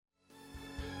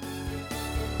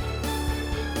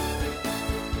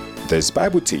This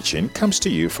Bible teaching comes to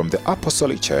you from the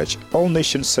Apostolic Church All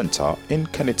Nations Center in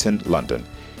Kennington, London.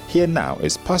 Here now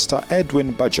is Pastor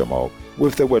Edwin Bajomo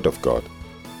with the Word of God.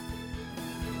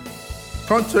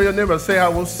 Turn to your neighbor and say, I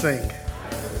will sing.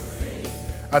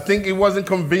 I think it wasn't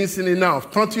convincing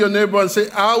enough. Turn to your neighbor and say,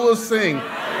 I will sing.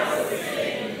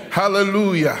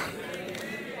 Hallelujah.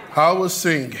 I will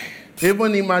sing.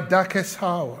 Even in my darkest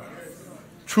hour,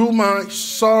 through my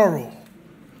sorrow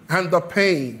and the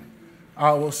pain,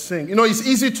 I will sing. You know, it's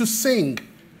easy to sing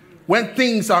when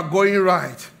things are going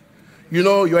right. You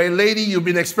know, you're a lady, you've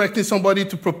been expecting somebody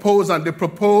to propose and they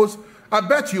propose. I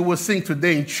bet you will sing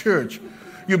today in church.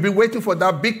 You've been waiting for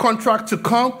that big contract to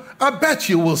come. I bet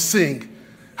you will sing.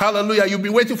 Hallelujah. You've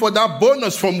been waiting for that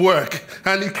bonus from work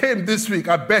and it came this week.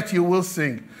 I bet you will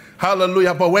sing.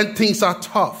 Hallelujah. But when things are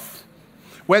tough,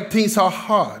 when things are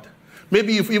hard,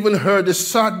 maybe you've even heard the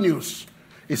sad news,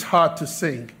 it's hard to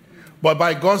sing. But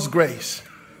by God's grace,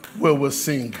 we will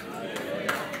sing.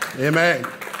 Amen.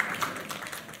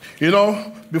 You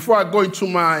know, before I go into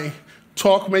my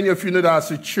talk, many of you know that as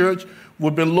a church,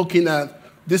 we've been looking at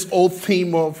this old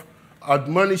theme of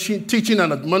teaching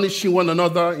and admonishing one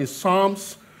another in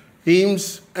psalms,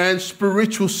 hymns, and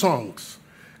spiritual songs.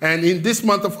 And in this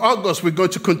month of August, we're going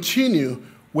to continue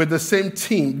with the same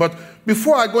theme. But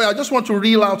before I go, I just want to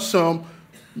reel out some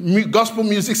gospel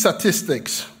music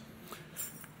statistics.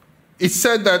 It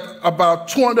said that about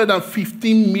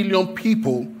 215 million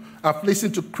people have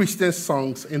listened to Christian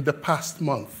songs in the past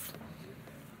month.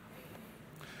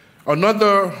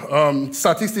 Another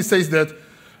statistic says that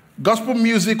gospel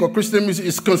music or Christian music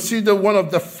is considered one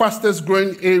of the fastest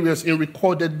growing areas in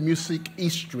recorded music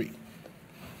history.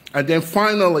 And then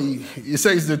finally, it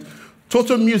says that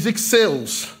total music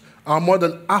sales are more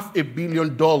than $500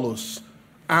 million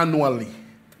annually.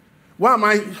 Why am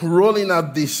I rolling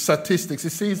out these statistics?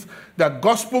 It says that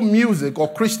gospel music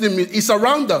or Christian music is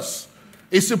around us.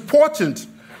 It's important,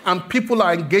 and people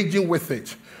are engaging with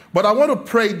it. But I want to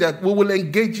pray that we will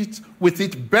engage with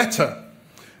it better.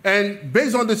 And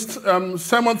based on this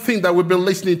sermon thing that we've been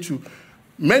listening to,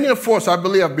 many of us, I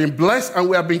believe, have been blessed and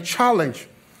we have been challenged.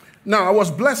 Now, I was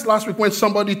blessed last week when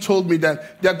somebody told me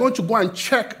that they're going to go and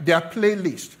check their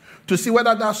playlist to see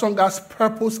whether that song has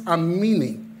purpose and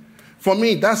meaning. For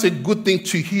me, that's a good thing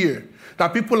to hear,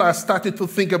 that people are starting to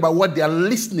think about what they are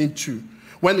listening to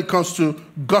when it comes to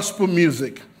gospel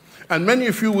music. And many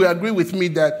of you will agree with me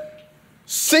that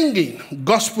singing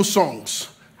gospel songs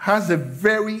has a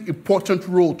very important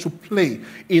role to play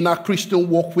in our Christian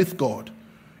walk with God.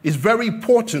 It's very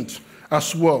important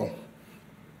as well.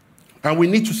 And we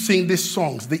need to sing these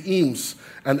songs, the hymns,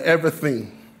 and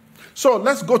everything. So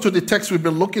let's go to the text we've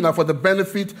been looking at for the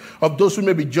benefit of those who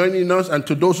may be joining us and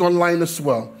to those online as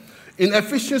well. In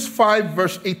Ephesians 5,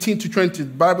 verse 18 to 20, the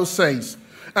Bible says,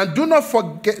 and do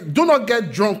not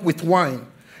get drunk with wine,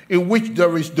 in which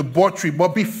there is debauchery, but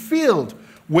be filled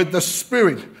with the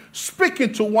Spirit,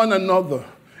 speaking to one another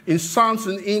in psalms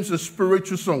and hymns and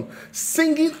spiritual songs,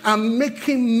 singing and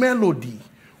making melody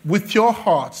with your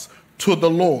hearts to the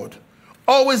Lord,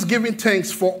 always giving thanks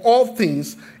for all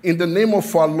things in the name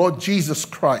of our Lord Jesus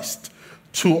Christ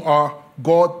to our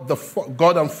God,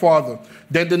 God and Father.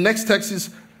 Then the next text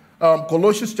is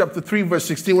Colossians chapter 3, verse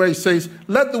 16, where it says,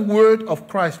 let the word of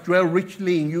Christ dwell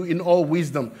richly in you in all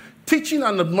wisdom, teaching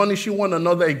and admonishing one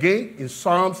another again in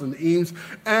psalms and hymns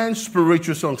and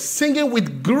spiritual songs, singing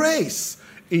with grace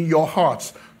in your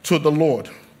hearts to the Lord.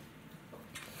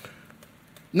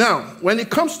 Now, when it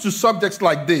comes to subjects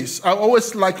like this, I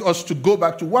always like us to go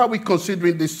back to why are we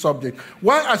considering this subject?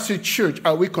 Why as a church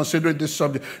are we considering this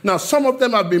subject? Now, some of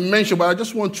them have been mentioned, but I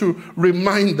just want to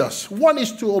remind us. One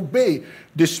is to obey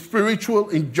the spiritual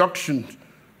injunction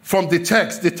from the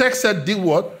text. The text said, do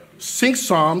what? Sing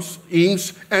psalms,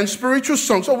 hymns, and spiritual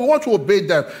songs. So we want to obey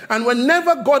that. And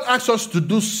whenever God asks us to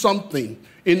do something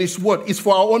in His word, it's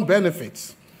for our own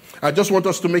benefits. I just want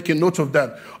us to make a note of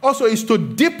that. Also, it's to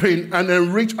deepen and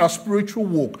enrich our spiritual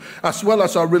walk, as well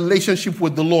as our relationship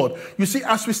with the Lord. You see,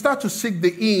 as we start to sing the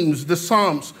hymns, the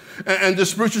psalms, and the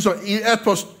spiritual songs, it helps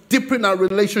us deepen our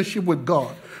relationship with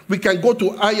God. We can go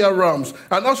to higher realms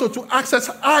and also to access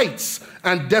heights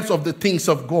and depths of the things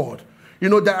of God. You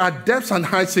know, there are depths and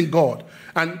heights in God.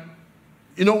 And,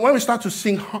 you know, when we start to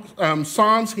sing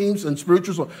psalms, hymns, and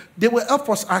spiritual songs, they will help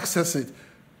us access it.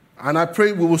 And I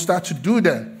pray we will start to do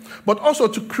that. But also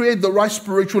to create the right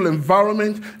spiritual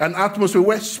environment and atmosphere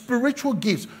where spiritual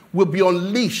gifts will be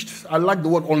unleashed. I like the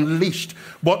word unleashed,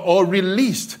 or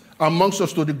released amongst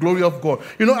us to the glory of God.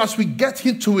 You know, as we get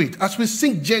into it, as we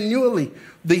sing genuinely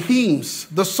the hymns,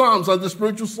 the psalms, and the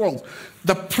spiritual songs,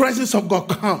 the presence of God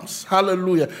comes.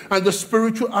 Hallelujah. And the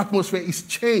spiritual atmosphere is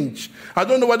changed. I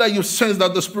don't know whether you sense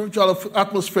that the spiritual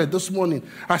atmosphere this morning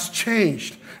has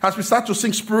changed as we start to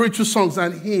sing spiritual songs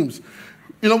and hymns.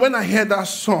 You know, when I hear that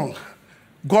song,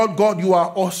 God, God, you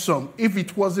are awesome. If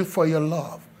it wasn't for your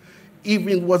love, if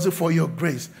it wasn't for your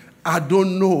grace, I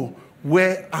don't know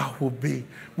where I will be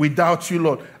without you,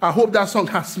 Lord. I hope that song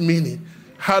has meaning.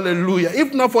 Hallelujah.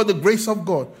 If not for the grace of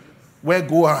God, where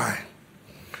go I?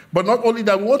 But not only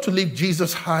that, we want to lift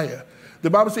Jesus higher. The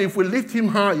Bible says if we lift him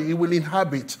higher, he will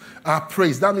inhabit our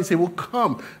praise. That means he will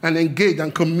come and engage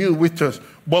and commune with us.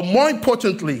 But more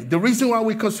importantly, the reason why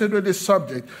we consider this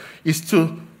subject is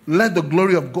to let the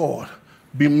glory of God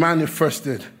be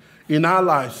manifested in our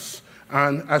lives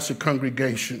and as a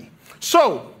congregation.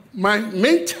 So, my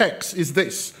main text is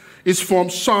this. It's from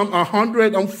Psalm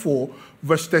 104,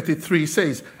 verse 33. It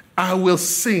says, I will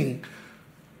sing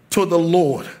to the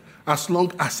Lord as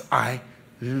long as I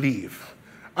live.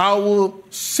 I will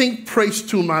sing praise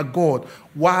to my God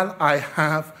while I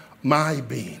have my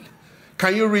being.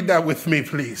 Can you read that with me,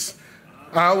 please?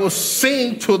 I will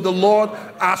sing to the Lord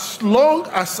as long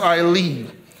as I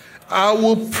live. I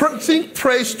will sing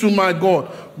praise to my God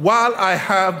while I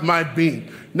have my being.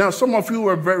 Now, some of you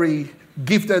are very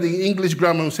gifted in English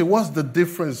grammar and say, what's the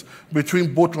difference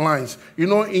between both lines? You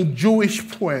know, in Jewish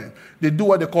poem, they do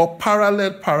what they call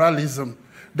parallel parallelism.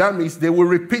 That means they will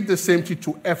repeat the same thing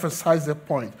to emphasize the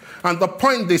point. And the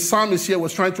point the psalmist here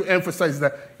was trying to emphasize is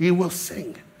that he will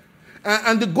sing.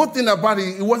 And the good thing about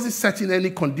it, he wasn't setting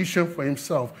any condition for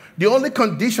himself. The only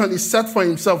condition he set for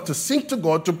himself to sing to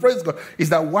God, to praise God, is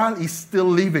that while he's still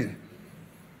living,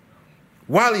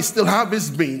 while he still has his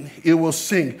being, he will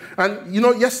sing. And you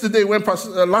know, yesterday,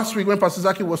 last week when Pastor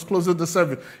Zaki was closing the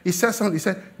service, he said something. He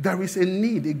said, there is a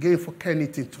need again for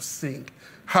Kennington to sing.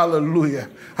 Hallelujah.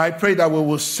 I pray that we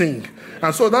will sing.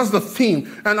 And so that's the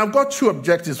theme. And I've got two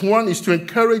objectives. One is to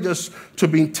encourage us to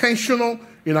be intentional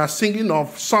in our singing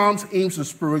of psalms, hymns, and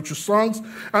spiritual songs.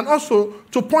 And also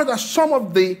to point out some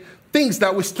of the things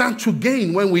that we stand to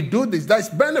gain when we do this. That's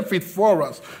benefit for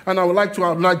us. And I would like to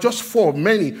outline just four,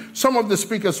 many. Some of the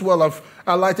speakers will have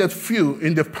highlighted few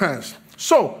in the past.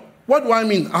 So what do I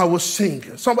mean? I will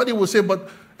sing. Somebody will say, but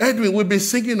Edwin, we've been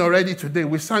singing already today.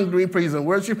 We sang during praise and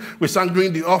worship. We sang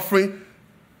during the offering.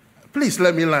 Please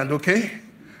let me land, okay?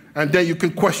 And then you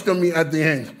can question me at the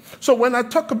end. So when I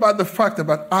talk about the fact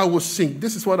about I will sing,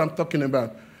 this is what I'm talking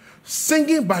about.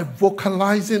 Singing by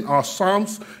vocalizing our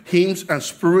psalms, hymns, and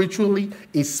spiritually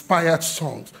inspired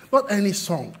songs. Not any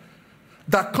song.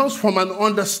 That comes from an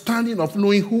understanding of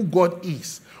knowing who God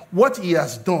is, what he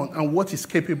has done, and what he's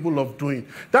capable of doing.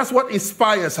 That's what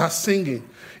inspires our singing.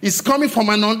 It's coming from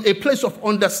a place of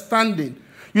understanding.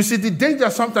 You see, the danger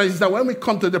sometimes is that when we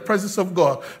come to the presence of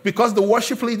God, because the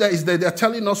worship leader is there, they're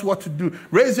telling us what to do.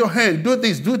 Raise your hand, do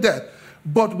this, do that.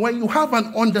 But when you have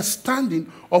an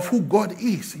understanding of who God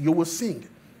is, you will sing.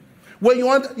 When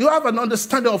you have an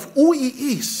understanding of who he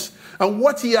is and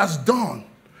what he has done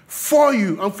for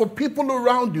you and for people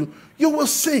around you, you will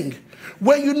sing.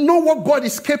 When you know what God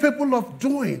is capable of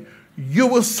doing, you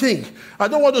will sing. I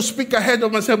don't want to speak ahead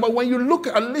of myself, but when you look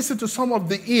and listen to some of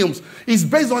the hymns, it's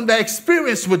based on their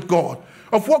experience with God,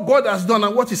 of what God has done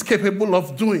and what he's capable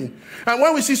of doing. And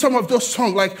when we see some of those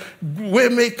songs like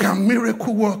Waymaker,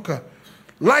 Miracle Worker,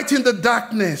 Light in the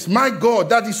Darkness, my God,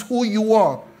 that is who you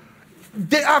are.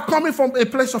 They are coming from a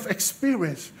place of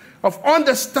experience, of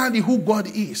understanding who God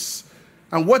is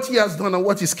and what he has done and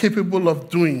what he's capable of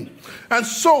doing. And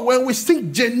so when we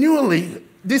sing genuinely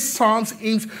these psalms,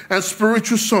 hymns, and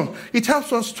spiritual songs, it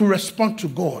helps us to respond to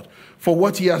God for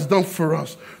what he has done for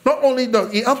us. Not only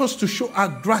that, it helps us to show our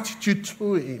gratitude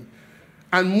to him.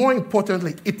 And more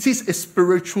importantly, it is a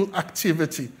spiritual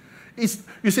activity.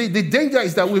 You see, the danger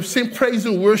is that we've seen praise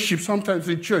and worship sometimes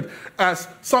in church as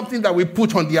something that we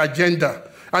put on the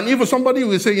agenda. And even somebody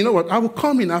will say, you know what, I will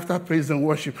come in after praise and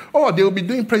worship. Or they will be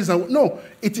doing praise and worship. No,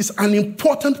 it is an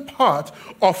important part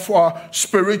of our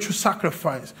spiritual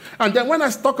sacrifice. And then when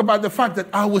I talk about the fact that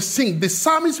I will sing, the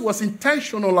psalmist was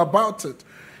intentional about it.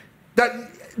 That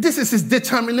this is his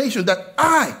determination that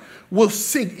I will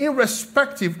sing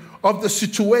irrespective of the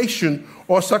situation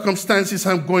or circumstances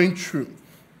I'm going through.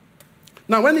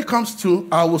 Now, when it comes to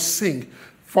I will sing,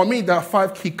 for me, there are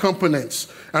 5 key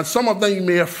components. And some of them you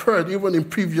may have heard even in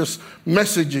previous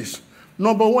messages.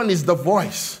 Number 1 is the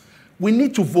voice. We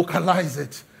need to vocalize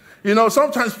it. You know,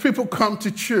 sometimes people come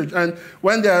to church and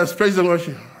when there's praise and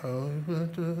worship,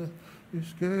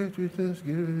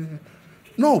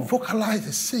 no, vocalize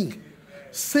it, sing.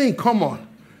 Sing, come on.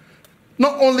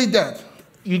 Not only that,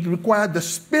 it required the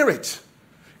Spirit.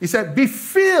 He said, be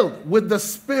filled with the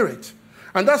Spirit.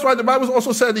 And that's why the Bible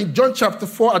also said in John chapter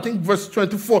 4, I think verse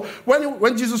 24,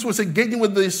 when Jesus was engaging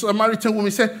with the Samaritan woman,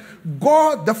 he said,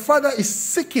 God the Father is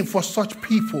seeking for such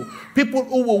people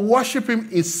who will worship him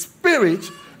in spirit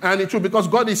and in truth, because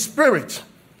God is spirit.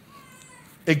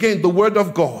 Again, the word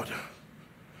of God.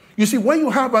 You see, when you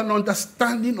have an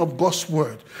understanding of God's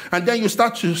word, and then you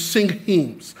start to sing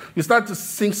hymns, you start to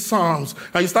sing psalms,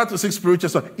 and you start to sing spiritual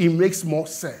songs, it makes more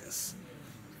sense.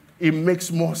 It makes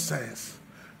more sense.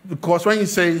 Because when you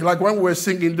say, like when we were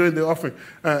singing during the offering,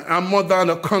 I'm more than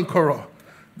a conqueror.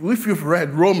 If you've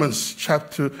read Romans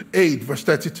chapter 8, verse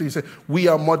 32, you say, we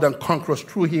are more than conquerors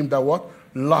through him that what?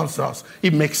 Loves us.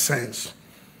 It makes sense.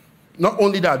 Not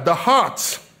only that, the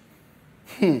heart.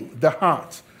 The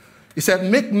heart. He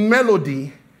said, make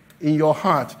melody in your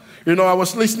heart. You know, I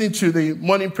was listening to the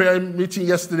morning prayer meeting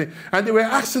yesterday, and they were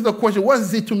asking the question, what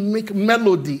is it to make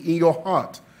melody in your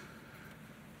heart?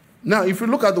 Now, if you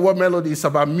look at the word melody, it's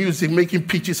about music, making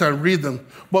pitches and rhythm.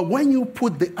 But when you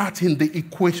put the art in the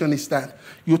equation, it's that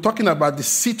you're talking about the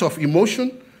seat of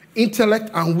emotion,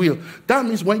 intellect, and will. That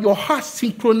means when your heart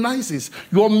synchronizes,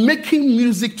 you're making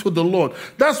music to the Lord.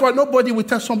 That's why nobody will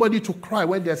tell somebody to cry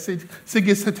when they're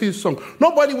singing certain song.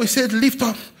 Nobody will say, lift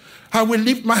up, I will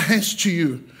lift my hands to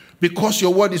you, because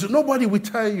your word is. Nobody will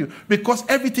tell you, because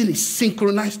everything is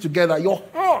synchronized together. Your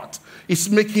heart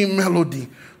is making melody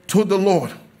to the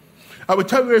Lord. I will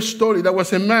tell you a story. There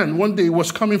was a man, one day he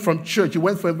was coming from church. He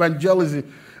went for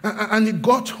evangelism, and he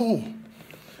got home.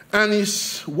 And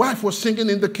his wife was singing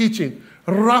in the kitchen,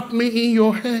 wrap me in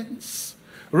your hands,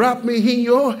 wrap me in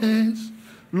your hands,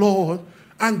 Lord.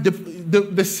 And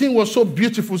the scene was so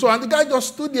beautiful. So, and the guy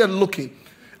just stood there looking.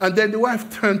 And then the wife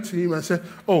turned to him and said,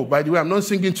 oh, by the way, I'm not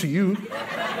singing to you,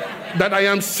 that I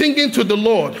am singing to the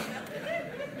Lord.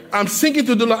 I'm singing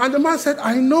to the Lord. And the man said,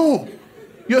 I know,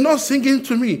 you're not singing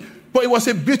to me. But it was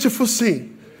a beautiful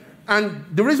scene. And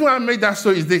the reason why I made that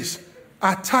story is this.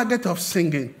 Our target of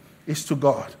singing is to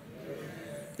God.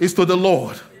 It's to the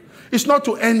Lord. It's not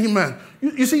to any man.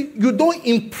 You see, you don't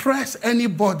impress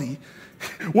anybody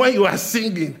when you are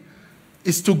singing.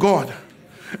 It's to God.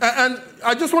 And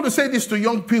I just want to say this to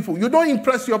young people. You don't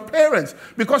impress your parents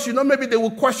because, you know, maybe they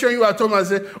will question you at home and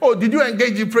say, oh, did you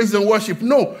engage in praise and worship?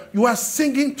 No, you are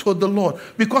singing to the Lord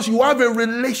because you have a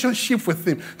relationship with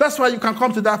him. That's why you can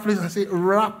come to that place and say,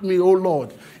 wrap me, oh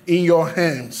Lord, in your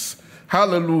hands.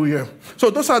 Hallelujah. So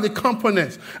those are the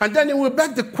components. And then it will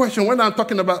beg the question when I'm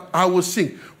talking about I will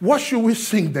sing. What should we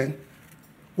sing then?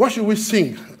 What should we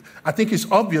sing? I think it's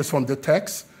obvious from the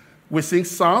text. We sing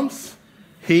psalms,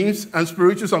 hymns, and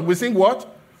spiritual songs. We sing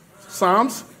what?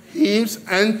 Psalms, hymns,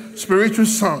 and spiritual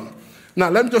song. Now,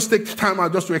 let me just take time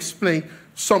out just to explain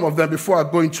some of them before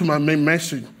I go into my main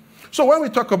message. So when we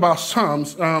talk about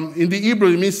psalms, in the Hebrew,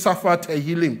 it means Sefer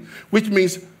Tehillim, which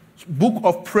means book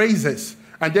of praises.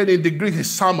 And then in the Greek,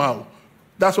 it's psalmao.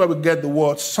 That's where we get the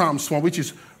word psalms from, which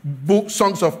is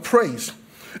songs of praise.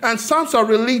 And psalms are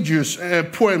religious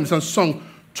poems and songs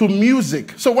to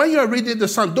music. So when you're reading the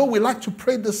psalm, though we like to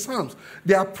pray the psalms,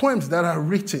 there are poems that are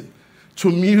written to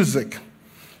music.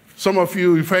 Some of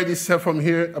you have heard this from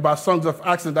here about songs of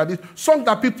action. That is songs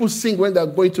that people sing when they're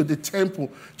going to the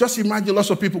temple. Just imagine lots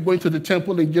of people going to the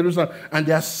temple in Jerusalem and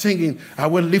they are singing, I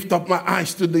will lift up my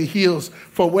eyes to the hills,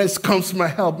 for whence comes my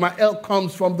help. My help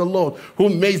comes from the Lord who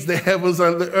made the heavens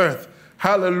and the earth.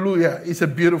 Hallelujah. It's a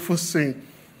beautiful thing.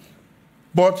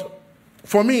 But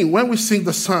for me, when we sing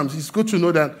the Psalms, it's good to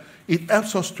know that it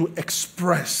helps us to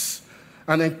express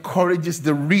and encourages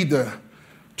the reader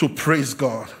to praise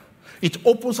God. It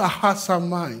opens our hearts and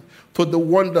mind to the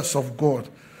wonders of God.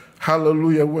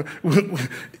 Hallelujah.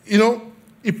 You know,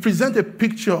 it presents a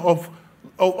picture of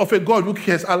a God who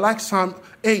cares. I like Psalm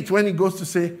 8 when he goes to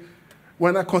say,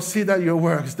 when I consider your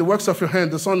works, the works of your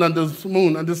hand, the sun and the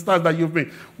moon and the stars that you've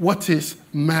made, what is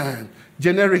man?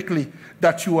 Generically,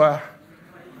 that you are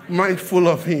mindful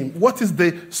of him. What is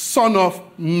the Son of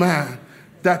Man?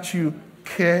 That you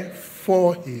care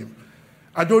for him.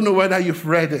 I don't know whether you've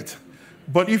read it,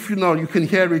 but if you know, you can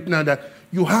hear it now that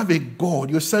you have a God,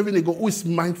 you're serving a God who is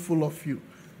mindful of you,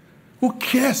 who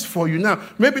cares for you. Now,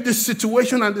 maybe the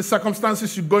situation and the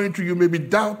circumstances you're going through, you may be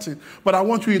doubting, but I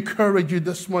want to encourage you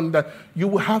this morning that you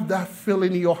will have that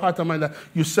feeling in your heart and mind that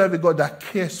you serve a God that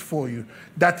cares for you,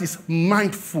 that is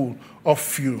mindful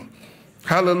of you.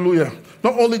 Hallelujah.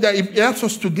 Not only that, it helps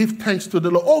us to give thanks to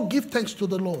the Lord. Oh, give thanks to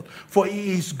the Lord, for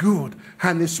he is good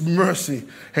and his mercy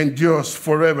endures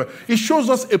forever. It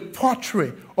shows us a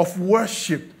portrait of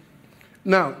worship.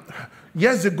 Now,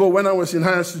 years ago when I was in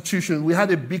higher institution, we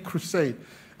had a big crusade.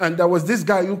 And there was this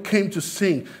guy who came to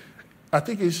sing. I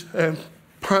think it's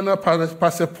Pana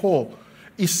Pastor Paul.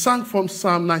 He sang from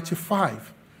Psalm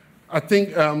 95. I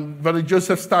think Brother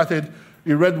Joseph started,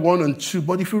 he read 1 and 2.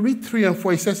 But if you read 3 and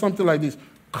 4, he says something like this.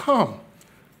 Come,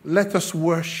 let us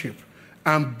worship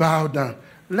and bow down.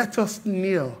 Let us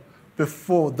kneel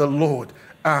before the Lord,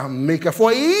 our Maker.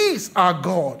 For he is our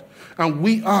God, and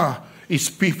we are his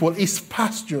people, his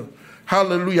pasture.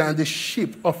 Hallelujah, and the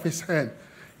sheep of his hand.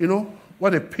 You know,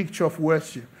 what a picture of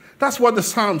worship. That's what the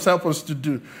Psalms help us to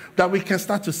do, that we can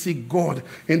start to see God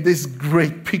in this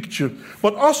great picture.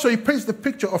 But also he paints the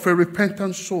picture of a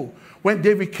repentant soul. When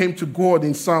David came to God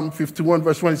in Psalm 51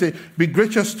 verse 1, he said, be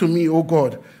gracious to me, O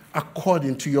God,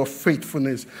 according to your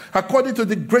faithfulness, according to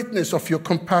the greatness of your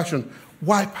compassion,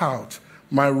 wipe out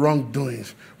my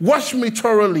wrongdoings. Wash me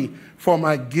thoroughly for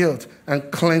my guilt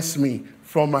and cleanse me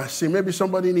from my sin. Maybe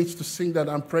somebody needs to sing that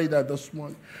and pray that this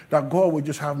morning, that God will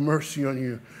just have mercy on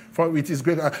you, for it is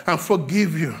great, and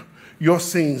forgive you your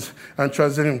sins and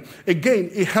transgression. Again,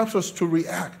 it helps us to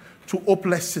react to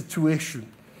hopeless situation.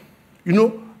 You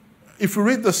know, if you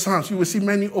read the Psalms, you will see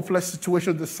many hopeless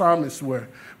situations the psalmists were,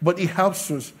 but it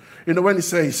helps us. You know, when he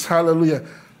says, hallelujah,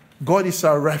 God is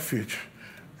our refuge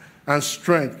and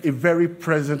strength, a very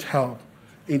present help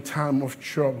in time of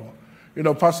trouble. You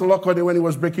know, Pastor Lockhart, when he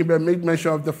was breaking bread, made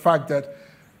mention of the fact that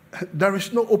there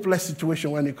is no hopeless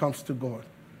situation when it comes to God.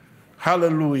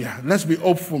 Hallelujah. Let's be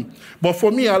hopeful. But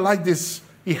for me, I like this.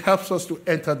 It helps us to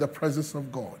enter the presence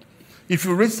of God. If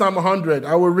you read Psalm 100,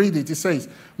 I will read it. It says,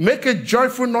 make a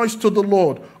joyful noise to the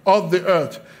Lord of the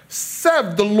earth.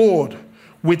 Serve the Lord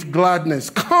with gladness.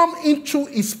 Come into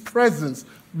his presence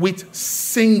with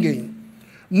singing.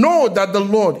 Know that the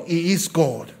Lord, he is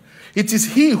God. It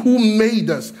is he who made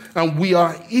us, and we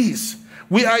are his.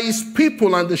 We are his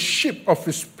people and the sheep of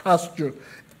his pasture.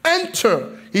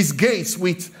 Enter his gates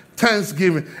with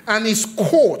thanksgiving and his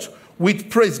court with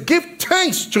praise. Give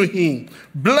thanks to him.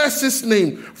 Bless his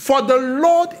name. For the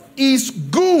Lord is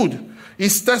good.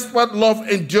 His steadfast love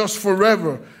endures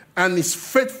forever, and his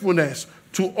faithfulness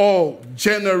to all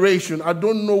generation. I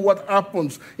don't know what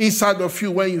happens inside of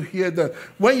you when you hear that.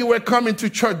 When you were coming to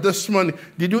church this morning,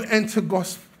 did you enter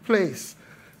God's place?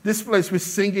 This place with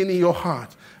singing in your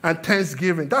heart and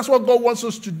thanksgiving. That's what God wants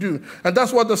us to do. And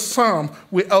that's what the Psalm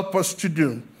will help us to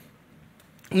do.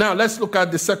 Now, let's look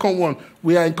at the second one.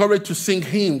 We are encouraged to sing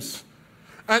hymns.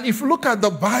 And if you look at the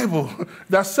Bible,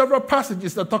 there are several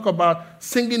passages that talk about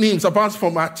singing hymns, apart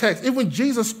from our text. Even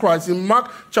Jesus Christ in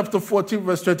Mark chapter 14,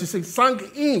 verse 26, sang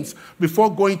hymns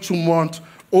before going to Mount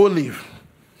Olive.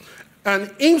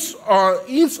 And hymns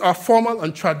are formal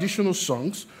and traditional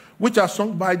songs, which are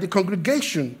sung by the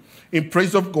congregation in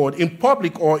praise of God, in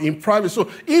public or in private. So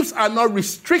hymns are not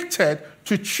restricted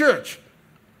to church,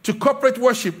 to corporate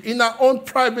worship. In our own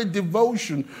private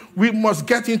devotion, we must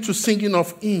get into singing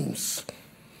of hymns.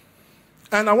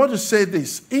 And I want to say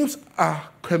this, hymns are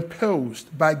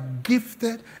composed by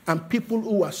gifted and people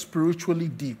who are spiritually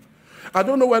deep. I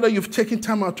don't know whether you've taken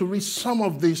time out to read some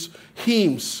of these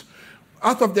hymns.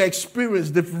 Out of their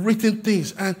experience, they've written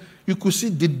things, and you could see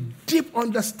the deep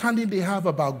understanding they have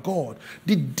about God,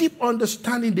 the deep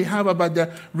understanding they have about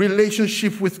their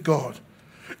relationship with God.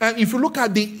 And if you look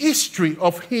at the history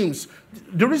of hymns,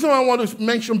 the reason why I want to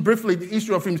mention briefly the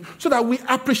history of hymns, so that we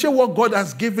appreciate what God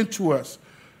has given to us.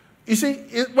 You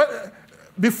see,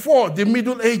 before the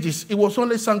Middle Ages, it was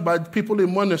only sung by people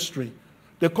in monastery.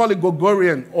 They call it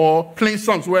Gregorian or plain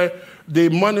songs, where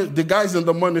the guys in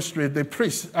the monastery, the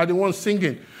priests, are the ones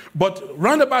singing. But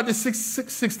round about the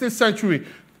 16th century,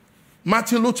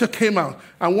 Martin Luther came out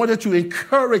and wanted to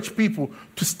encourage people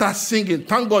to start singing.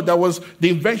 Thank God that was the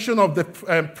invention of the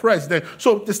press then.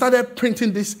 So they started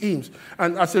printing these hymns.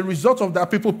 And as a result of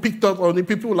that, people picked up on it.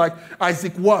 People like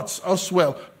Isaac Watts as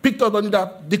well picked up on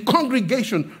that. The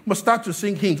congregation must start to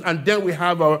sing hymns. And then we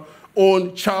have our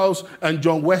own Charles and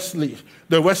John Wesley,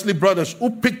 the Wesley brothers, who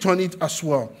picked on it as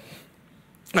well.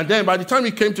 And then by the time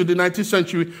it came to the 19th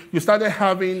century, you started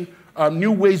having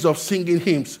new ways of singing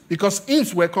hymns, because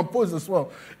hymns were composed as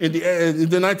well in the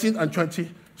 19th and 20th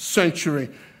century.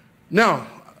 Now,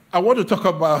 I want to talk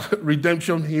about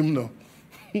redemption hymnal.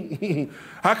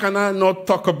 How can I not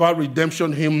talk about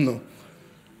redemption hymnal?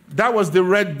 That was the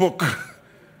red book.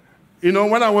 You know,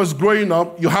 when I was growing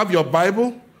up, you have your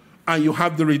Bible and you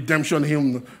have the redemption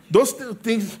hymnal. Those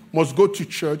things must go to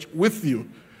church with you.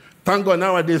 Thank God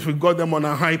nowadays we've got them on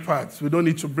our iPads. We don't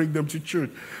need to bring them to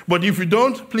church. But if you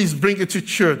don't, please bring it to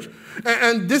church.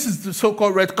 And this is the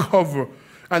so-called red cover.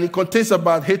 And it contains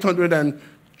about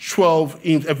 812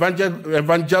 hymns,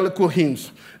 evangelical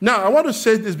hymns. Now, I want to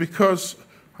say this because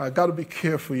I got to be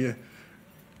careful here.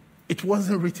 It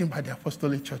wasn't written by the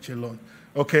Apostolic Church alone.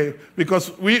 Okay,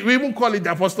 because we even call it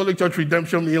the Apostolic Church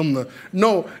Redemption Hymn.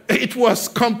 No, it was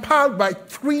compiled by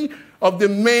 3 of the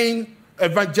main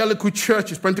evangelical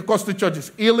churches, Pentecostal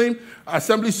churches, Elim,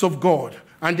 Assemblies of God,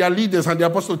 and their leaders and the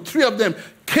apostles. 3 of them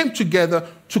came together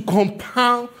to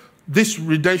compile this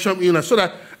redemption hymn. So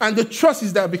that, and the trust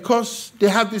is that because they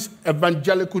have this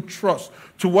evangelical trust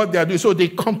to what they are doing, so they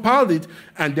compiled it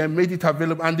and they made it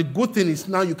available. And the good thing is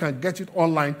now you can get it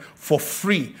online for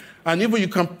free. And even you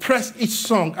can press each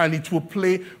song and it will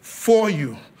play for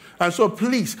you. And so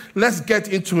please, let's get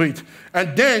into it.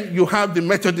 And then you have the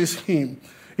Methodist hymn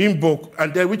book,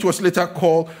 and then which was later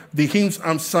called the Hymns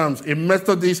and Psalms, a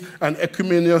Methodist and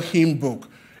ecumenical hymn book.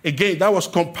 Again, that was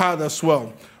compiled as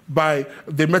well by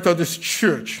the Methodist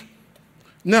Church.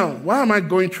 Now, why am I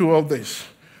going through all this?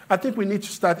 I think we need to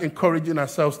start encouraging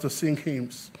ourselves to sing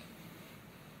hymns.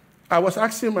 I was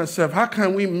asking myself, how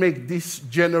can we make this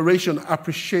generation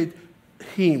appreciate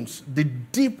hymns, the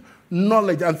deep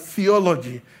knowledge and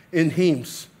theology in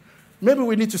hymns? Maybe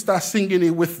we need to start singing it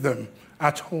with them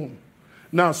at home.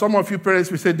 Now, some of you parents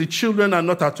will say the children are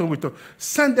not at home with them.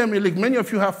 Send them a link. Many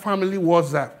of you have family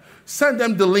WhatsApp. Send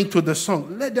them the link to the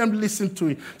song. Let them listen to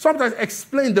it. Sometimes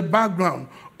explain the background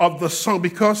of the song,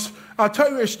 because I'll tell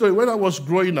you a story. When I was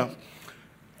growing up,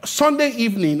 Sunday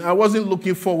evening, I wasn't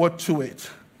looking forward to it.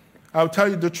 I'll tell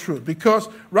you the truth. Because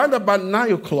right about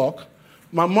 9 o'clock,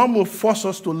 my mom would force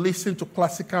us to listen to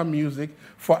classical music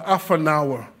for half an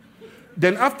hour.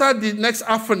 Then after the next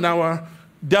half an hour,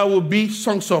 there will be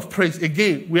songs of praise.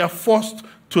 Again, we are forced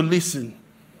to listen.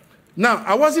 Now,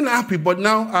 I wasn't happy, but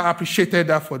now I appreciated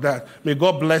her for that. May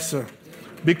God bless her.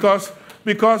 Because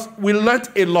we learned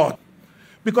a lot.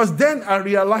 Because then I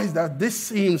realized that these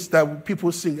hymns that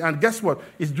people sing, and guess what?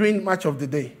 It's during much of the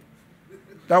day.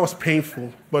 That was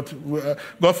painful, but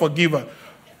God forgive her.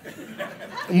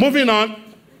 Moving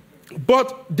on.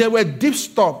 But there were deep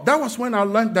stuff. That was when I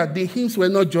learned that the hymns were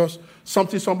not just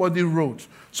something somebody wrote.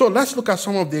 So let's look at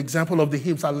some of the examples of the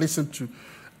hymns I listened to.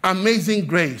 Amazing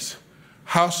Grace,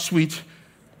 how sweet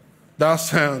thou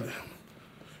sound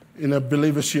in a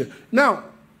believer's ear. Now,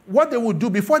 what they would do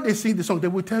before they sing the song, they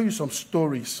would tell you some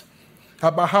stories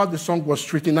about how the song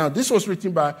was written. Now, this was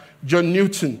written by John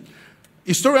Newton.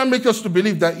 Historians make us to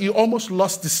believe that he almost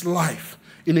lost his life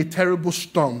in a terrible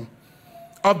storm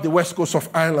up the west coast of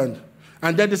Ireland.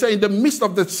 And then they say in the midst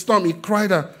of the storm, he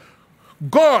cried out,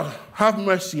 God, have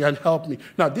mercy and help me.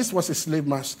 Now, this was a slave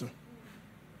master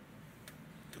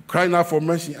crying out for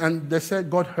mercy. And they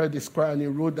said God heard his cry and he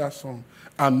wrote that song,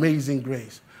 Amazing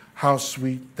Grace, how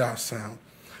sweet thou sound.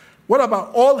 What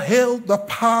about all hail the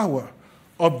power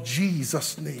of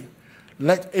Jesus' name?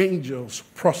 Let angels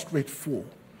prostrate fall.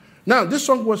 Now, this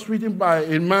song was written by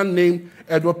a man named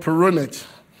Edward Peronet.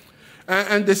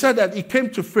 And they said that he came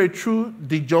to faith through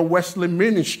the John Wesley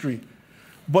ministry.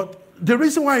 But the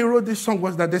reason why he wrote this song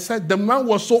was that they said the man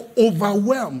was so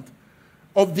overwhelmed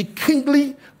of the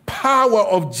kingly power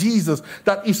of Jesus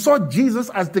that he saw Jesus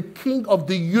as the king of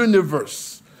the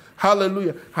universe.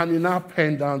 Hallelujah. And he now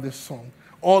penned down this song.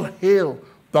 All hail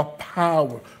the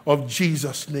power of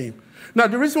Jesus' name. Now,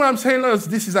 the reason why I'm saying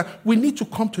this is that we need to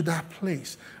come to that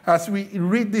place as we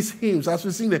read these hymns, as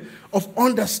we sing them, of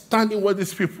understanding what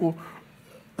these people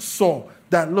saw.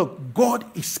 That, look, God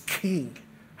is king.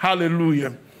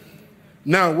 Hallelujah.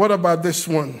 Now, what about this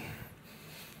one?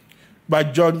 By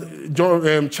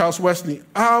Charles Wesley.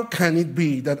 How can it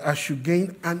be that I should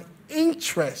gain an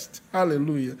interest?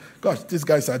 Hallelujah. Gosh, these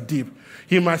guys are deep.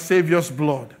 In my Savior's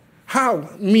blood. How?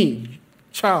 Me,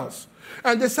 Charles.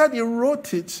 And they said he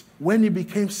wrote it when he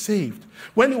became saved,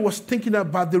 when he was thinking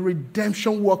about the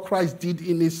redemption work Christ did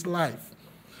in his life.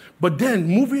 But then,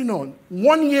 moving on,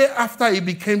 1 year after he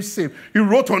became saved, he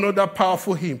wrote another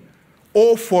powerful hymn.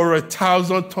 Oh, for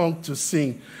 1,000 tongues to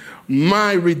sing,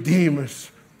 my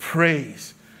Redeemer's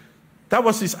praise. That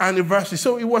was his anniversary.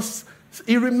 So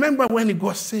he remembered when he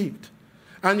got saved.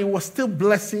 And he was still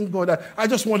blessing God. I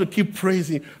just want to keep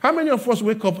praising. How many of us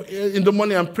wake up in the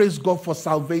morning and praise God for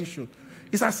salvation?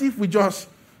 It's as if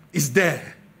it's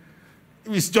there.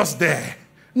 It's just there.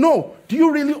 No, do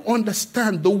you really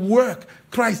understand the work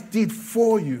Christ did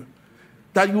for you?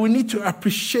 That you will need to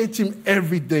appreciate him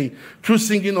every day through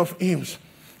singing of hymns.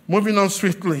 Moving on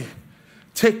swiftly.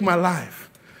 Take my life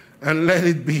and let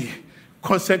it be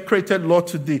consecrated, Lord,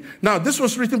 to thee. Now, this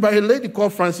was written by a lady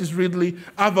called Frances Ridley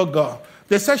Avagar.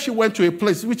 They said she went to a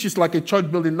place which is like a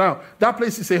church building now. That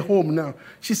place is a home now.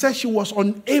 She said she was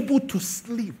unable to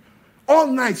sleep. All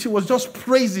night she was just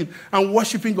praising and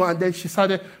worshiping God. And then she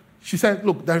said,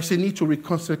 look, there is a need to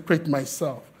reconsecrate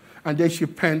myself. And then she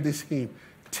penned this hymn,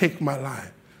 take my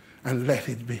life and let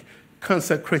it be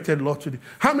consecrated, Lord, today.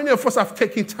 How many of us have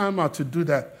taken time out to do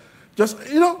that? Just,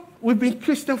 we've been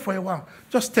Christian for a while.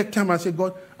 Just take time and say,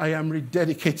 God, I am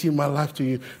rededicating my life to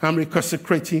you. I'm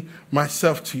reconsecrating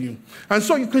myself to you. And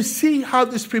so you can see how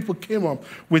these people came up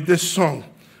with this song.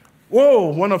 Whoa,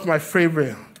 one of my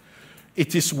favorite.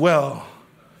 It is well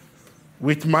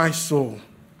with my soul.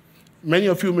 Many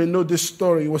of you may know this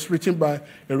story. It was written by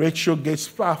Horatio Gates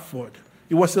Spafford.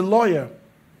 He was a lawyer.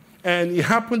 And it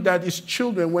happened that his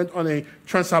children went on a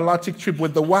transatlantic trip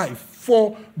with the wife,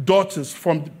 4 daughters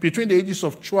from between the ages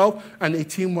of 12 and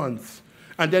 18 months.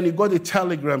 And then he got a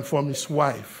telegram from his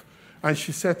wife. And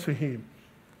she said to him,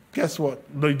 guess what?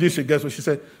 No, he didn't say guess what. She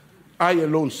said, I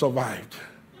alone survived.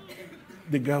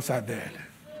 The girls are dead.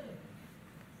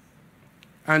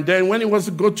 And then when he was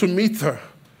to go to meet her,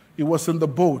 he was in the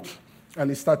boat and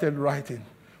he started writing.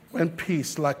 When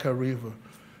peace like a river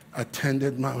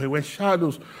attended my way, when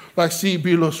shadows like sea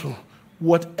billows,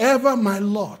 whatever my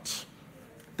lot,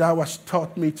 thou hast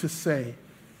taught me to say,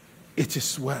 it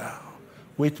is well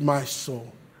with my soul.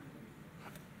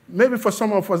 Maybe for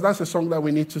some of us, that's a song that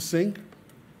we need to sing.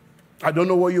 I don't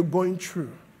know what you're going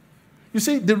through. You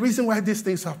see, the reason why these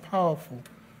things are powerful,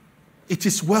 it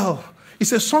is well.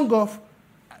 It's a song of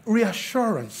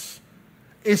reassurance,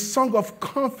 a song of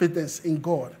confidence in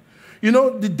God.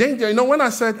 The danger, when I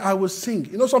said I will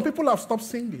sing, some people have stopped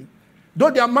singing.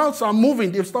 Though their mouths are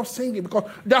moving, they've stopped singing because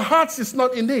their hearts is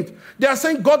not in it. They are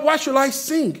saying, God, why should I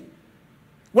sing?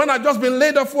 When I've just been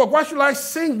laid off work, why should I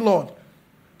sing, Lord?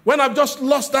 When I've just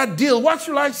lost that deal, why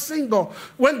should I sing, Lord?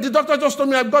 When the doctor just told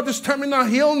me I've got this terminal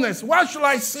illness, why should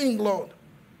I sing, Lord?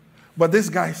 But this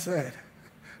guy said,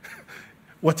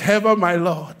 whatever my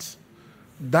Lord,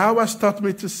 thou hast taught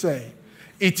me to say,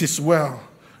 it is well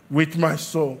with my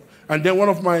soul. And then one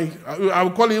of my, I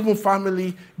would call it even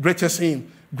family greatest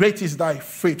hymn, great is thy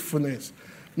faithfulness.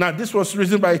 Now, this was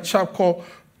written by a chap called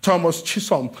Thomas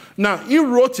Chisholm. Now, he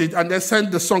wrote it and then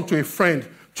sent the song to a friend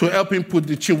to help him put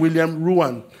the tune, William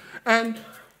Ruan. And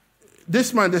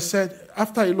this man, they said,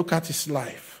 after he looked at his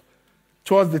life,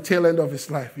 towards the tail end of his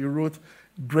life, he wrote,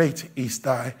 great is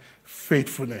thy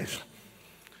faithfulness.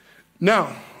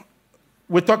 Now,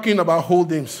 we're talking about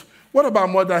old hymns. What about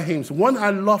modern hymns? One I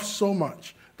love so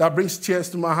much that brings tears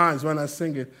to my eyes when I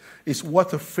sing it is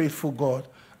What a Faithful God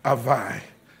Have I.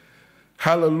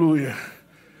 Hallelujah.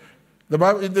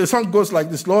 The song goes like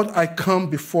this: Lord, I come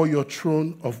before your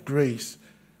throne of grace.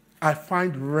 I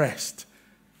find rest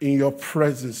in your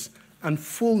presence and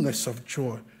fullness of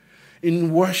joy.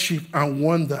 In worship and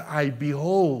wonder, I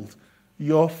behold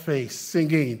your face,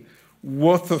 singing,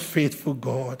 what a faithful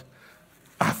God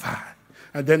have I.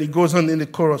 And then he goes on in the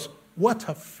chorus, what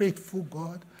a faithful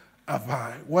God have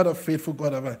I. What a faithful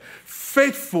God have I.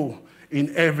 Faithful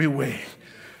in every way.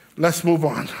 Let's move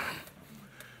on.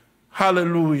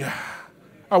 Hallelujah.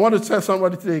 I want to tell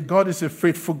somebody today, God is a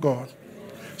faithful God.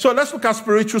 So let's look at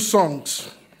spiritual songs.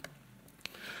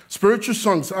 Spiritual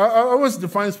songs. I always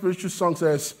define spiritual songs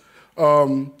as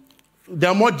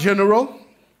they're more general.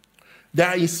 They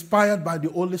are inspired by the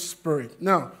Holy Spirit.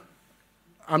 Now,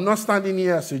 I'm not standing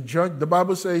here as a judge. The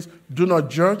Bible says, do not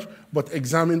judge, but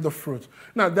examine the fruit.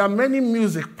 Now, there are many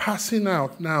music passing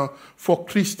out now for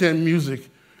Christian music.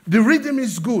 The rhythm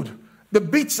is good. The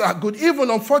beats are good.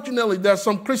 Even, unfortunately, there are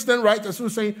some Christian writers who are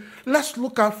saying, let's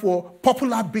look out for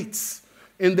popular beats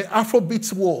in the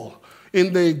Afrobeats world,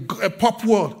 in the pop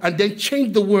world, and then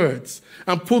change the words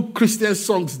and put Christian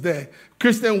songs there,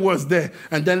 Christian words there,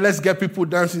 and then let's get people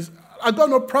dancing. I got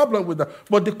no problem with that.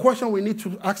 But the question we need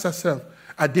to ask ourselves,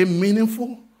 are they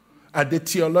meaningful? Are they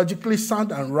theologically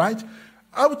sound and right?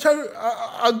 I will tell you,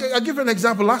 I'll give you an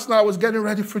example. Last night I was getting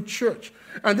ready for church,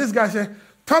 and this guy said,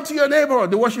 turn to your neighbor,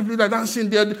 the worship leader dancing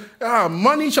there,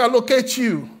 money shall locate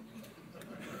you.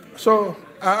 So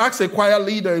I asked a choir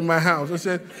leader in my house, I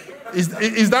said,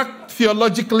 is that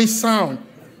theologically sound?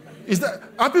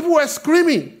 And people were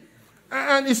screaming.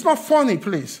 And it's not funny,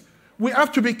 please. We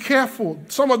have to be careful.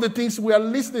 Some of the things we are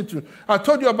listening to. I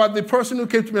told you about the person who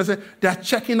came to me and said, they are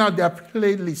checking out their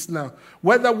playlist now.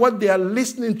 Whether what they are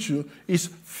listening to is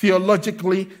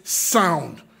theologically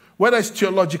sound, whether it's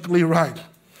theologically right.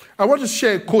 I want to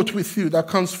share a quote with you that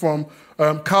comes from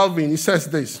Calvin. He says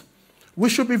this: we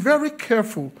should be very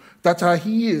careful that our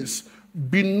ears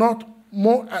be not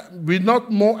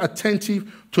more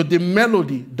attentive to the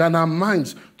melody than our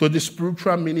minds to the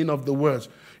spiritual meaning of the words.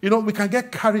 You know, we can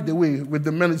get carried away with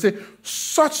the melody. Say,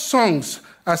 such songs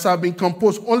as have been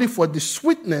composed only for the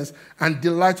sweetness and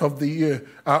delight of the ear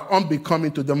are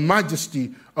unbecoming to the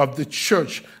majesty of the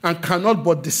church and cannot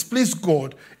but displease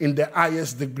God in the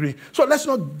highest degree. So let's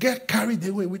not get carried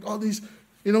away with all these,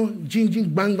 jing, jing,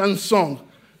 bang, bang songs.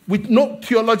 with no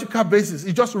theological basis.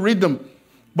 It's just rhythm.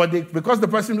 But because the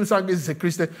person who sang is a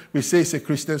Christian, we say it's a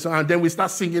Christian song, and then we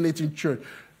start singing it in church.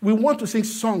 We want to sing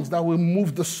songs that will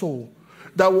move the soul,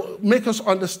 that will make us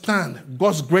understand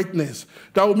God's greatness,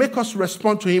 that will make us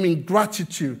respond to him in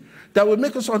gratitude, that will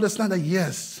make us understand that,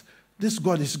 yes, this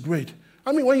God is great.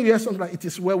 I mean, when you hear something like, it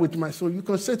is well with my soul, you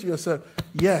can say to yourself,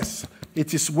 yes,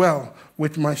 it is well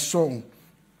with my soul.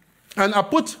 And I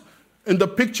put in the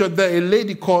picture there a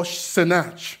lady called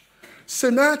Senach.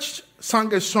 Senach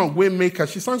sang a song,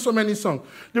 Waymaker. She sang so many songs.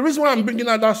 The reason why I'm bringing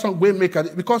out that song, Waymaker,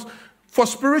 is because for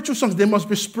spiritual songs, they must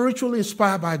be spiritually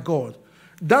inspired by God.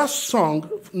 That song,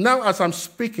 now as I'm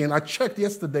speaking, I checked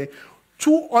yesterday,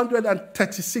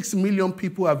 236 million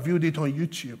people have viewed it on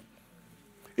YouTube.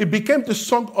 It became the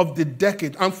song of the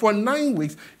decade. And for 9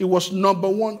 weeks, it was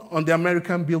 #1 on the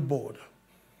American Billboard.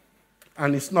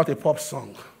 And it's not a pop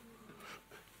song.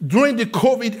 During the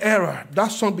COVID era,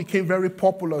 that song became very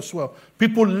popular as well.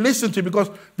 People listened to it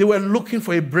because they were looking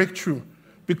for a breakthrough,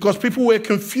 because people were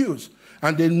confused.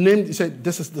 And they said,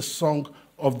 this is the song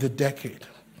of the decade.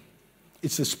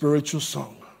 It's a spiritual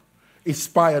song,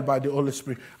 inspired by the Holy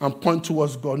Spirit, and point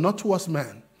towards God, not towards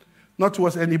man, not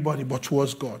towards anybody, but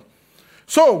towards God.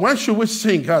 So when should we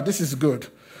sing? This is good.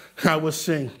 I will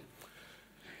sing.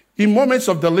 In moments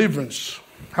of deliverance,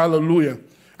 hallelujah.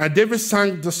 And David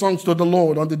sang the songs to the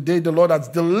Lord on the day the Lord has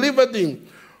delivered him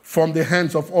from the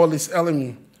hands of all his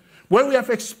enemies. When we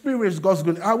have experienced God's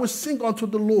goodness, I will sing unto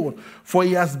the Lord, for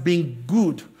he has been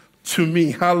good to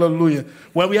me. Hallelujah.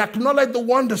 When we acknowledge the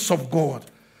wonders of God,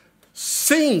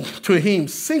 sing to him,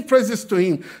 sing praises to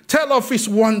him, tell of his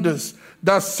wonders.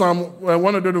 That's Psalm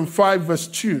 105 verse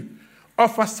 2.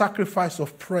 Offer sacrifice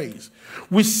of praise.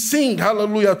 We sing,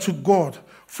 hallelujah, to God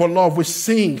for love. We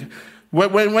sing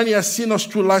when he has seen us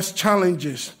through life's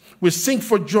challenges. We sing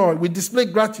for joy. We display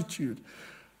gratitude.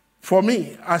 For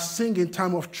me, I sing in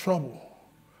time of trouble.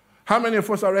 How many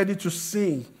of us are ready to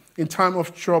sing in time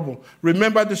of trouble?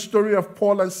 Remember the story of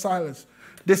Paul and Silas.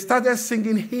 They started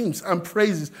singing hymns and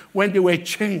praises when they were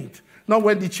chained, not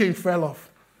when the chain fell off.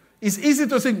 It's easy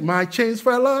to sing, my chains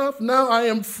fell off, now I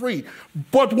am free.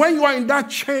 But when you are in that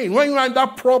chain, when you are in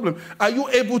that problem, are you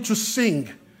able to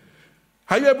sing?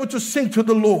 Are you able to sing to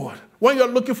the Lord? When you're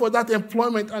looking for that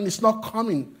employment and it's not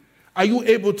coming, are you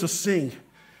able to sing?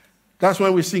 That's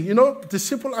when we sing. You know, the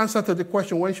simple answer to the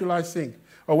question, when should I sing?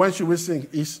 Or when should we sing?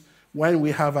 Is when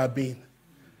we have our being.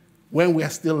 When we are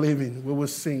still living, we will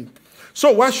sing.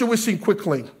 So why should we sing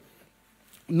quickly?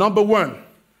 Number 1,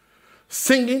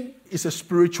 singing is a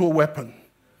spiritual weapon.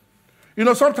 You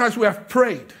know, sometimes we have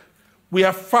prayed, we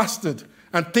have fasted,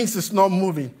 and things is not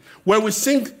moving. When we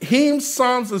sing hymns,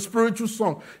 psalms, and spiritual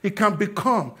songs, it can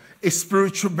become a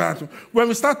spiritual battle. When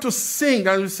we start to sing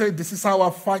and we say, this is how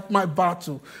I fight my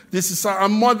battle. This is how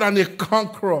I'm more than a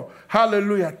conqueror.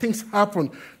 Hallelujah. Things happen.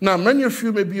 Now, many of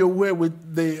you may be aware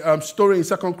with the story in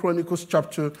 2 Chronicles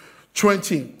chapter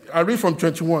 20. I read from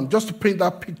 21, just to paint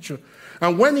that picture.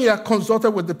 And when he had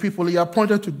consulted with the people, he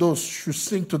appointed to those who should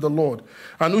sing to the Lord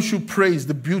and who should praise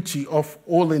the beauty of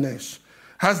holiness.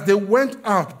 As they went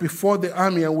out before the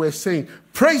army and were saying,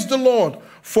 praise the Lord,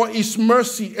 for his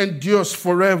mercy endures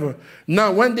forever.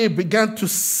 Now, when they began to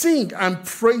sing and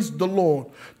praise the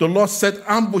Lord set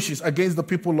ambushes against the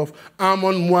people of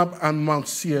Ammon, Moab, and Mount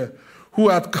Seir, who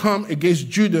had come against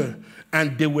Judah,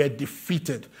 and they were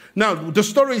defeated. Now, the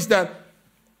story is that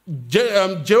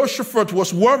Jehoshaphat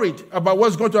was worried about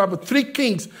what's going to happen. 3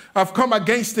 kings have come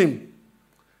against him.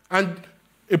 And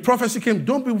a prophecy came,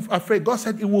 don't be afraid. God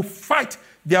said he will fight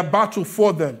their battle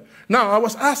for them. Now, I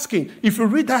was asking, if you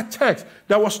read that text,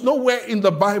 there was nowhere in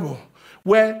the Bible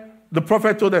where the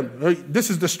prophet told them, hey, this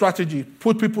is the strategy,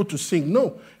 put people to sing.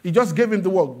 No, he just gave him the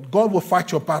word, God will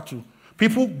fight your battle.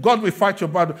 People, God will fight your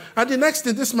battle. And the next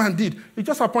thing this man did, he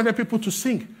just appointed people to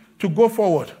sing, to go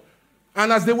forward.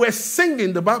 And as they were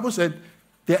singing, the Bible said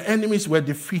their enemies were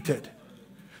defeated.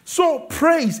 So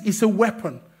praise is a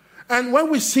weapon. And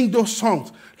when we sing those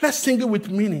songs, let's sing it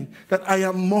with meaning that I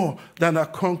am more than a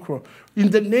conqueror. In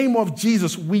the name of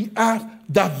Jesus, we have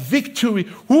the victory.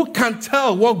 Who can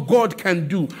tell what God can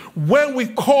do when we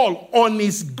call on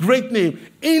his great name?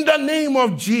 In the name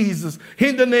of Jesus,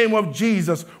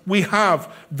 we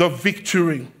have the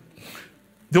victory.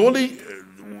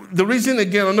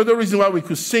 Another reason why we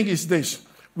could sing is this.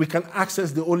 We can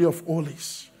access the Holy of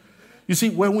Holies. You see,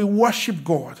 when we worship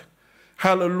God,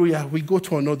 hallelujah, we go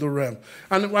to another realm.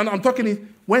 And when I'm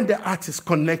talking, when the heart is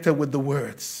connected with the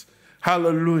words,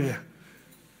 hallelujah.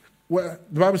 Well,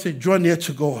 the Bible says, draw near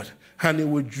to God, and he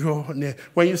will draw near.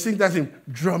 When you sing that hymn,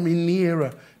 draw me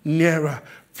nearer, nearer,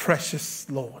 precious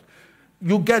Lord.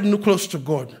 You get close to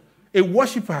God. A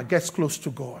worshiper gets close to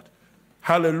God.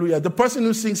 Hallelujah. The person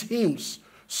who sings hymns,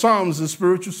 psalms, and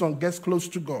spiritual songs gets close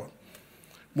to God.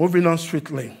 Moving on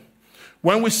swiftly.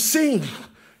 When we sing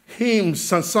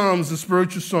hymns and psalms and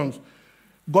spiritual songs,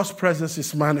 God's presence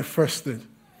is manifested.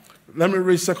 Let me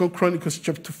read 2 Chronicles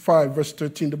chapter 5, verse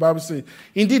 13. The Bible says,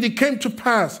 indeed, it came to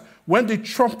pass when the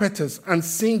trumpeters and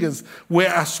singers were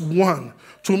as one,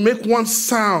 to make one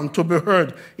sound to be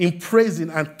heard in praising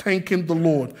and thanking the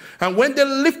Lord. And when they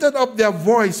lifted up their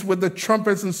voice with the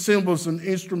trumpets and cymbals and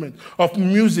instruments of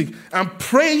music and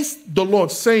praised the Lord,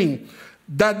 saying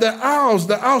that the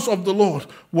house of the Lord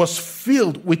was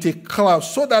filled with a cloud,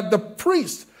 so that the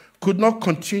priest could not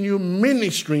continue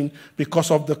ministering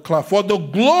because of the cloud. For the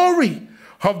glory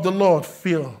of the Lord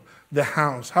filled the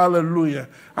house. Hallelujah.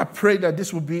 I pray that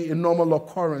this will be a normal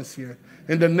occurrence here.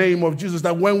 In the name of Jesus,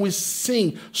 that when we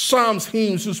sing psalms,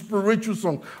 hymns, and spiritual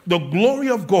songs, the glory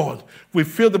of God will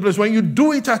fill the place. When you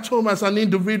do it at home as an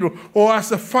individual or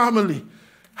as a family,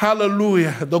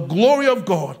 hallelujah, the glory of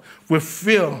God will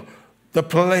fill the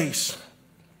place.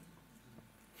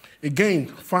 Again,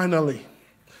 finally,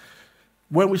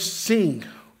 when we sing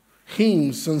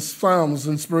hymns and psalms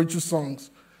and spiritual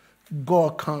songs,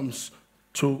 God comes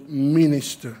to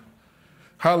minister.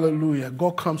 Hallelujah.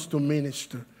 God comes to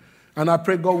minister. And I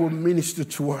pray God will minister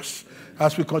to us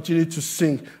as we continue to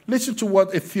sing. Listen to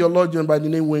what a theologian by the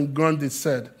name Wayne Grundy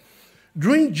said.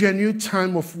 During genuine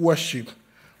time of worship,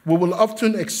 we will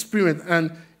often experience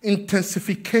an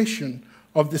intensification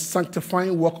of the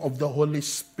sanctifying work of the Holy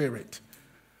Spirit,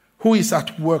 who is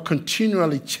at work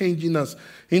continually changing us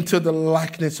into the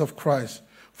likeness of Christ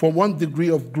from one degree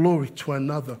of glory to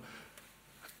another.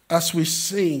 As we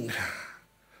sing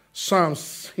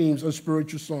psalms, hymns, and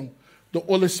spiritual songs, the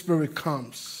Holy Spirit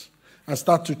comes and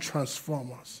starts to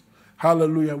transform us.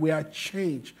 Hallelujah. We are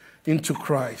changed into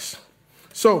Christ.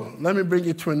 So, let me bring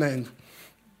it to an end.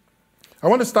 I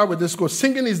want to start with this quote.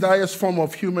 Singing is the highest form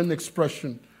of human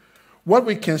expression. What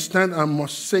we can stand and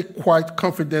must say quite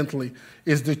confidently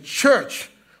is the church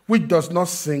which does not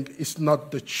sing is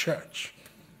not the church.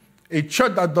 A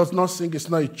church that does not sing is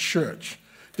not a church.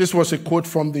 This was a quote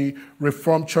from the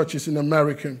Reformed churches in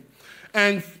America.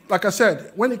 And like I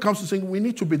said, when it comes to singing, we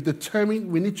need to be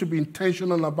determined. We need to be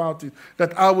intentional about it,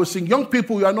 that I will sing. Young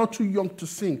people, you are not too young to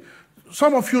sing.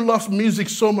 Some of you love music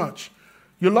so much.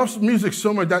 You love music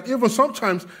so much that even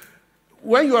sometimes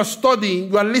when you are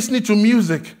studying, you are listening to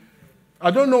music. I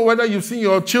don't know whether you've seen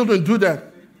your children do that.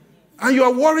 And you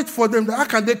are worried for them. How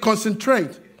can they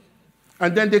concentrate?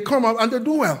 And then they come up and they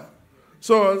do well.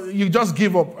 So you just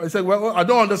give up. I said, well, I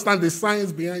don't understand the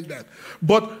science behind that.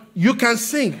 But you can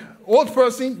sing. Old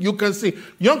person, you can sing.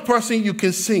 Young person, you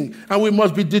can sing. And we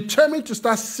must be determined to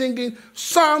start singing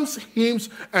psalms, hymns,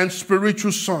 and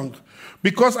spiritual songs.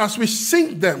 Because as we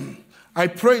sing them, I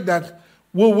pray that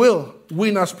we will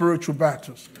win our spiritual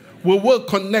battles. We will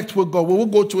connect with God. We will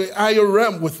go to a higher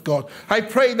realm with God. I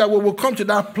pray that we will come to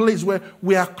that place where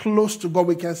we are close to God.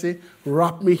 We can say,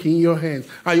 wrap me in your hands.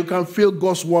 And you can feel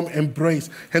God's warm embrace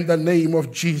in the name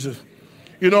of Jesus.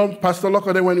 You know, Pastor Locke,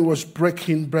 when he was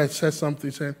breaking bread, said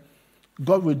something, said,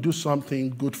 God will do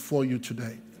something good for you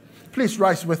today. Please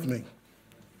rise with me.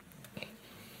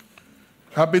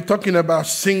 I've been talking about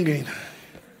singing.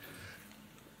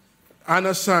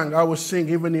 Anna sang, I will sing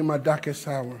even in my darkest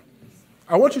hour.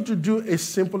 I want you to do a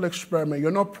simple experiment.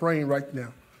 You're not praying right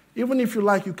now. Even if you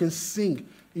like, you can sing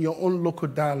in your own local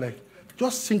dialect.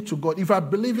 Just sing to God. If I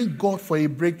believe in God for a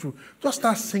breakthrough, just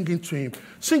start singing to him.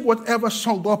 Sing whatever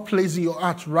song God plays in your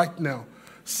heart right now.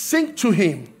 Sing to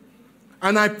him.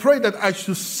 And I pray that as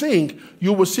you sing,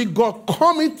 you will see God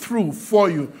coming through for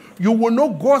you. You will know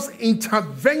God's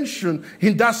intervention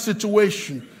in that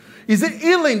situation. Is it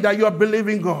healing that you are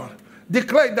believing God?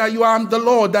 Declare that you are the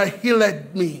Lord that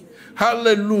healed me.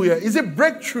 Hallelujah. Is it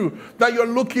breakthrough that you're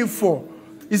looking for?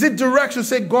 Is it direction?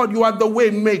 Say, God, you are the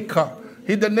way maker.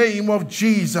 In the name of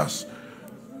Jesus.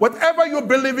 Whatever you're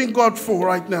believing God for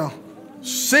right now,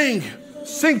 sing.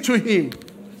 Sing to him.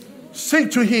 Sing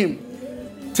to him.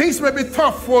 Things may be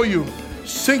tough for you.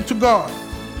 Sing to God.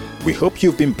 We hope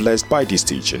you've been blessed by this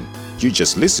teaching. You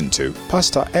just listened to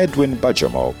Pastor Edwin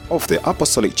Bajamo of the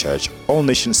Apostolic Church All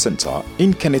Nation Center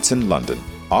in Kennington, London.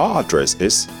 Our address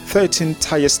is 13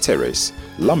 Tyres Terrace,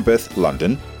 Lambeth,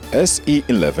 London,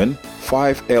 SE11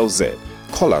 5LZ.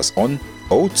 Call us on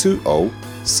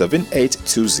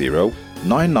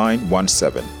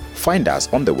 020-7820-9917. Find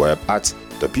us on the web at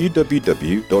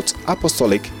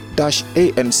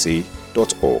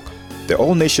www.apostolic-anc.org. The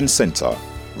All Nation Center,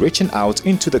 reaching out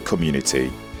into the community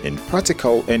in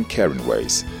practical and caring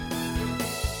ways.